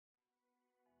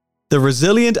The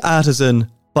Resilient Artisan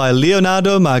by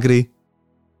Leonardo Magri.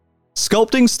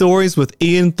 Sculpting Stories with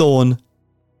Ian Thorne.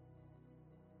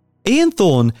 Ian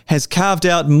Thorne has carved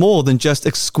out more than just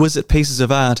exquisite pieces of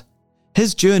art.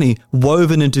 His journey,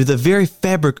 woven into the very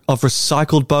fabric of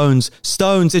recycled bones,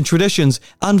 stones, and traditions,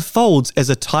 unfolds as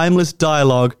a timeless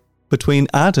dialogue between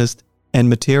artist and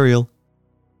material.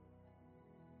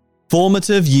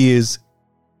 Formative years.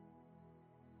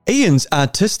 Ian's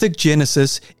artistic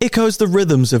genesis echoes the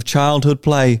rhythms of childhood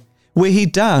play, where he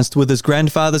danced with his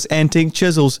grandfather's antique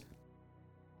chisels,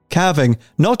 carving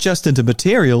not just into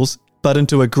materials, but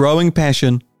into a growing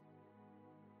passion.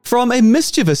 From a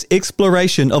mischievous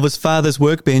exploration of his father's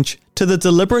workbench to the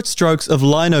deliberate strokes of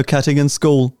lino cutting in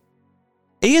school,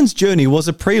 Ian's journey was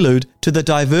a prelude to the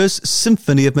diverse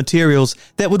symphony of materials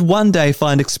that would one day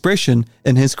find expression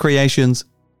in his creations.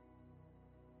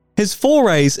 His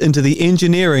forays into the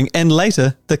engineering and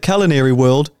later the culinary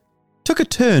world took a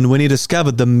turn when he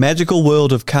discovered the magical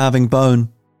world of carving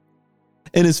bone.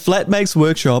 In his flatmate's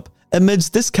workshop,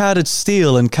 amidst discarded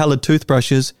steel and coloured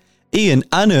toothbrushes, Ian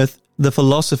unearthed the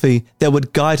philosophy that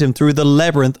would guide him through the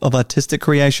labyrinth of artistic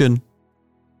creation.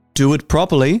 Do it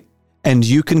properly, and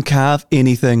you can carve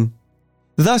anything.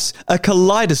 Thus, a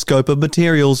kaleidoscope of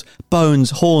materials,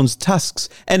 bones, horns, tusks,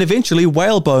 and eventually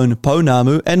whalebone,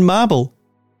 pounamu, and marble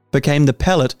became the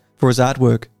palette for his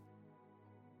artwork.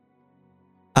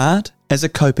 Art as a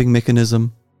coping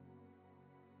mechanism.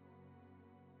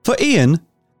 For Ian,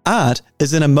 art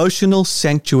is an emotional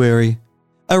sanctuary,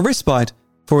 a respite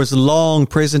for his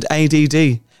long-present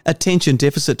ADD, attention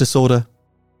deficit disorder.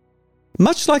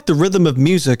 Much like the rhythm of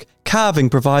music, carving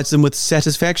provides him with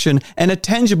satisfaction and a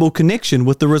tangible connection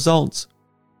with the results.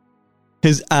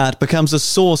 His art becomes a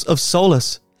source of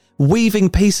solace, weaving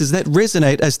pieces that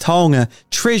resonate as taonga,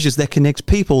 treasures that connect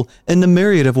people in the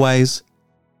myriad of ways.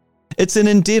 It's an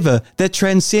endeavour that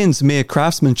transcends mere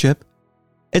craftsmanship.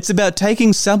 It's about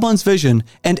taking someone's vision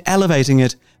and elevating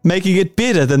it, making it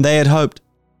better than they had hoped.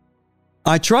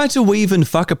 I try to weave in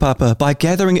whakapapa by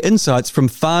gathering insights from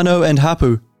whānau and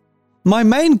hapu. My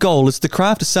main goal is to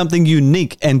craft something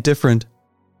unique and different,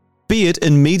 be it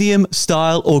in medium,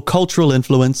 style, or cultural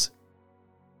influence.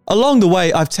 Along the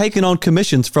way, I've taken on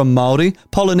commissions from Māori,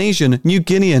 Polynesian, New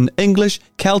Guinean, English,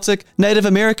 Celtic, Native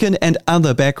American, and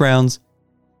other backgrounds,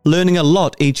 learning a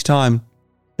lot each time.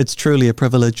 It's truly a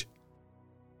privilege.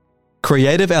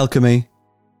 Creative alchemy.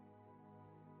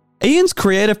 Ian's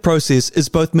creative process is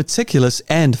both meticulous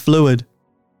and fluid.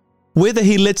 Whether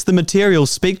he lets the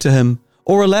materials speak to him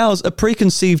or allows a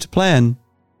preconceived plan.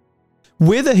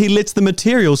 Whether he lets the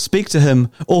materials speak to him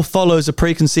or follows a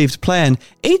preconceived plan,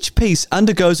 each piece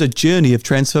undergoes a journey of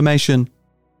transformation.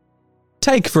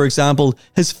 Take, for example,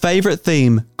 his favourite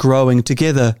theme, growing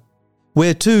together,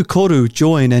 where two koru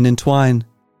join and entwine,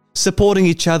 supporting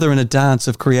each other in a dance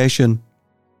of creation.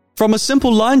 From a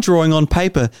simple line drawing on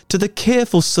paper to the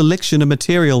careful selection of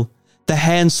material, the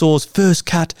handsaw's first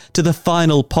cut to the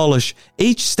final polish,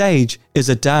 each stage is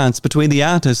a dance between the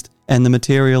artist and the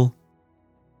material.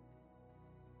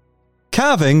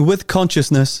 Carving with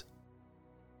consciousness.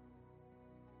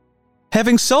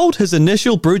 Having sold his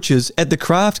initial brooches at the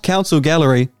Craft Council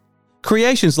Gallery,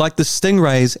 creations like the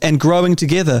stingrays and growing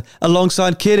together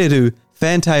alongside kereru,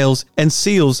 fantails, and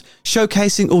seals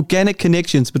showcasing organic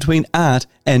connections between art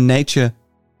and nature.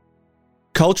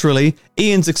 Culturally,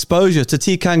 Ian's exposure to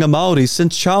tikanga Māori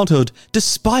since childhood,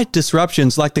 despite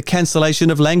disruptions like the cancellation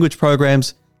of language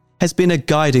programs, has been a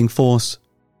guiding force.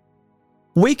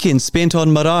 Weekends spent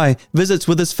on marae, visits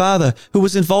with his father, who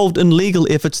was involved in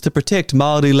legal efforts to protect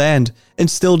Māori land,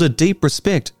 instilled a deep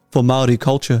respect for Māori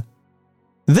culture.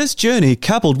 This journey,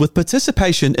 coupled with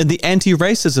participation in the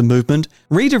anti-racism movement,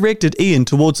 redirected Ian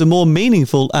towards a more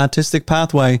meaningful artistic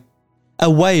pathway,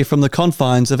 away from the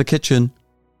confines of a kitchen.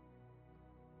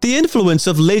 The influence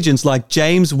of legends like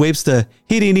James Webster,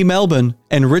 Hirini Melbourne,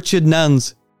 and Richard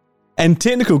Nuns, and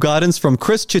technical guidance from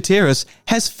Chris Chateris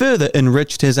has further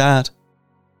enriched his art.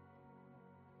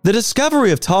 The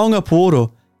discovery of taonga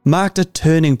pōro marked a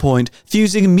turning point,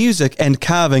 fusing music and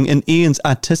carving in Ian's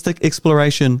artistic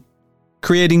exploration,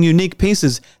 creating unique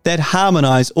pieces that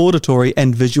harmonise auditory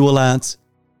and visual arts.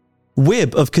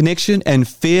 Web of connection and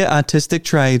fair artistic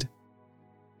trade.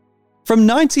 From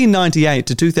 1998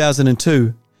 to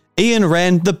 2002, Ian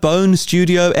ran the Bone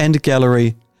Studio and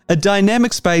Gallery, a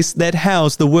dynamic space that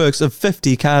housed the works of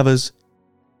 50 carvers.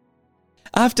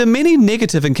 After many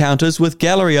negative encounters with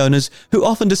gallery owners who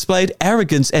often displayed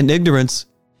arrogance and ignorance,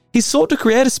 he sought to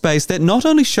create a space that not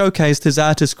only showcased his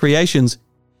artists' creations,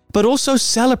 but also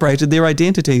celebrated their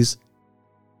identities.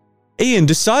 Ian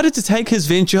decided to take his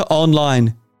venture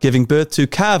online, giving birth to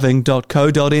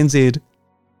carving.co.nz,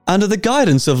 Under the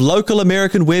guidance of local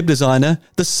American web designer,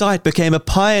 the site became a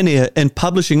pioneer in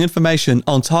publishing information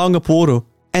on taonga pōro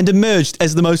and emerged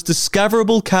as the most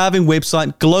discoverable carving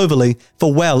website globally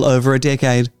for well over a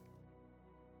decade.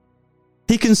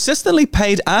 He consistently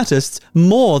paid artists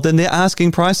more than their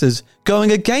asking prices,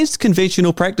 going against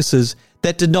conventional practices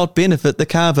that did not benefit the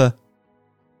carver.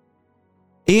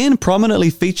 Ian prominently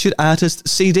featured artists'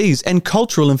 CDs and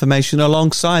cultural information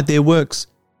alongside their works.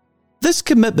 This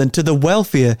commitment to the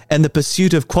welfare and the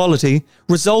pursuit of quality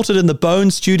resulted in the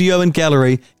Bone Studio and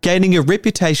Gallery gaining a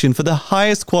reputation for the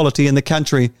highest quality in the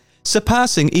country,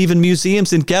 surpassing even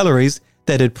museums and galleries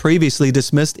that had previously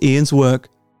dismissed Ian's work.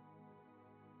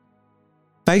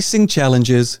 Facing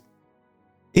challenges.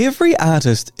 Every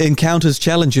artist encounters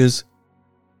challenges.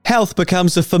 Health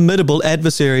becomes a formidable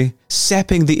adversary,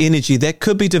 sapping the energy that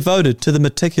could be devoted to the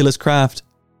meticulous craft.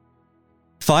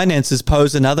 Finances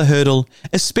pose another hurdle,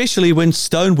 especially when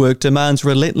stonework demands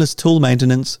relentless tool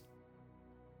maintenance.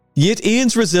 Yet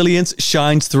Ian's resilience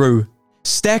shines through.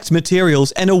 Stacked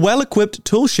materials and a well-equipped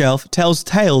tool shelf tells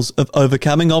tales of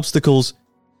overcoming obstacles,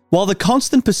 while the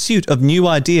constant pursuit of new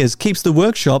ideas keeps the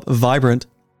workshop vibrant.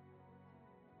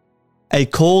 A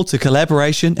call to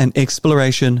collaboration and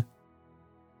exploration.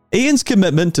 Ian's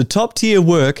commitment to top-tier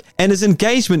work and his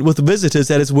engagement with visitors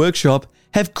at his workshop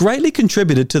have greatly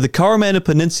contributed to the Coromandel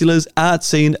Peninsula's art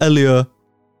scene allure.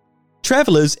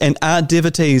 Travellers and art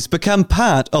devotees become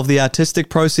part of the artistic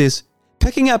process,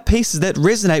 picking up pieces that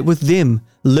resonate with them,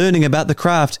 learning about the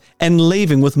craft, and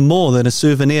leaving with more than a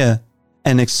souvenir,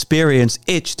 an experience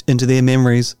etched into their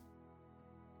memories.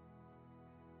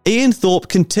 Ian Thorne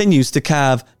continues to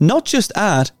carve not just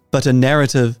art, but a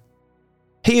narrative.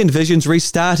 He envisions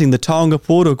restarting the taonga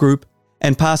pōro group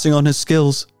and passing on his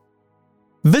skills.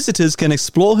 Visitors can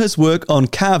explore his work on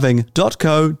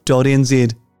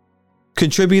carving.co.nz,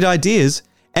 contribute ideas,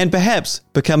 and perhaps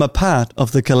become a part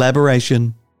of the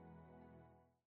collaboration.